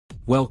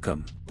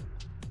Welcome.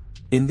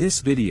 In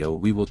this video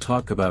we will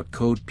talk about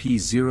code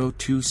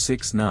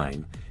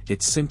P0269,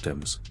 its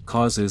symptoms,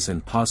 causes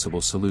and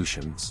possible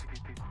solutions.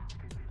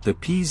 The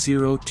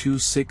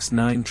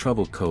P0269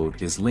 trouble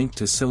code is linked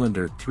to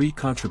cylinder 3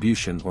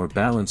 contribution or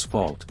balance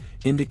fault,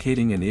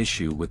 indicating an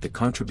issue with the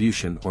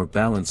contribution or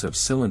balance of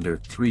cylinder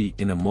 3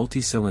 in a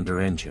multi-cylinder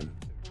engine.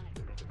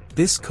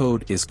 This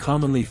code is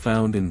commonly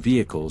found in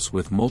vehicles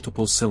with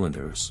multiple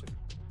cylinders.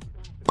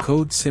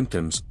 Code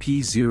symptoms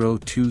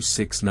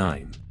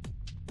P0269.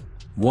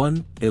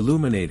 1.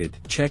 Illuminated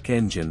check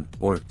engine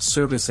or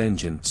service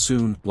engine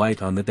soon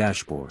light on the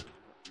dashboard.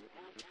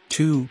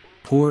 2.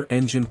 Poor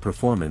engine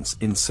performance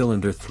in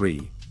cylinder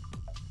 3.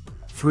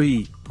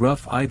 3.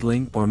 Rough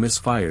idling or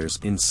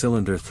misfires in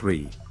cylinder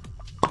 3.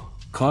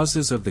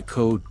 Causes of the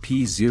code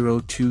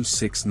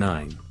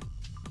P0269.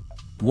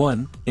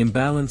 1.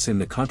 Imbalance in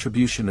the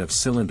contribution of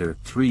cylinder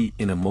 3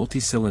 in a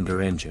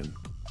multi-cylinder engine.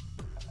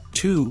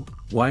 2.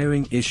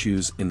 Wiring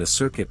issues in the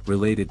circuit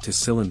related to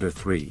cylinder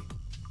 3.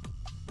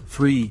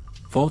 3.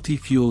 Faulty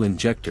fuel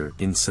injector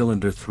in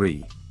cylinder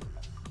 3.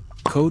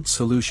 Code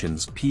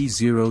solutions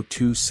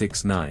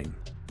P0269.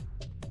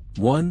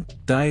 1.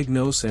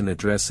 Diagnose and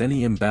address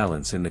any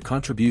imbalance in the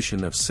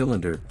contribution of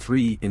cylinder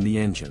 3 in the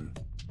engine.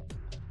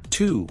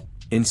 2.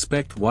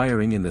 Inspect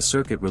wiring in the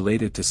circuit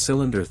related to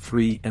cylinder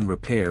 3 and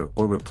repair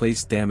or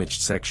replace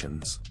damaged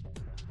sections.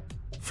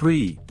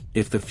 3.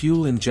 If the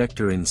fuel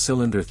injector in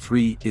cylinder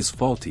 3 is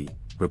faulty,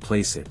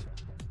 replace it.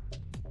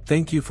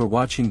 Thank you for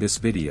watching this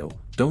video.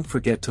 Don't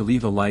forget to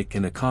leave a like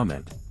and a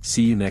comment.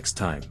 See you next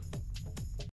time.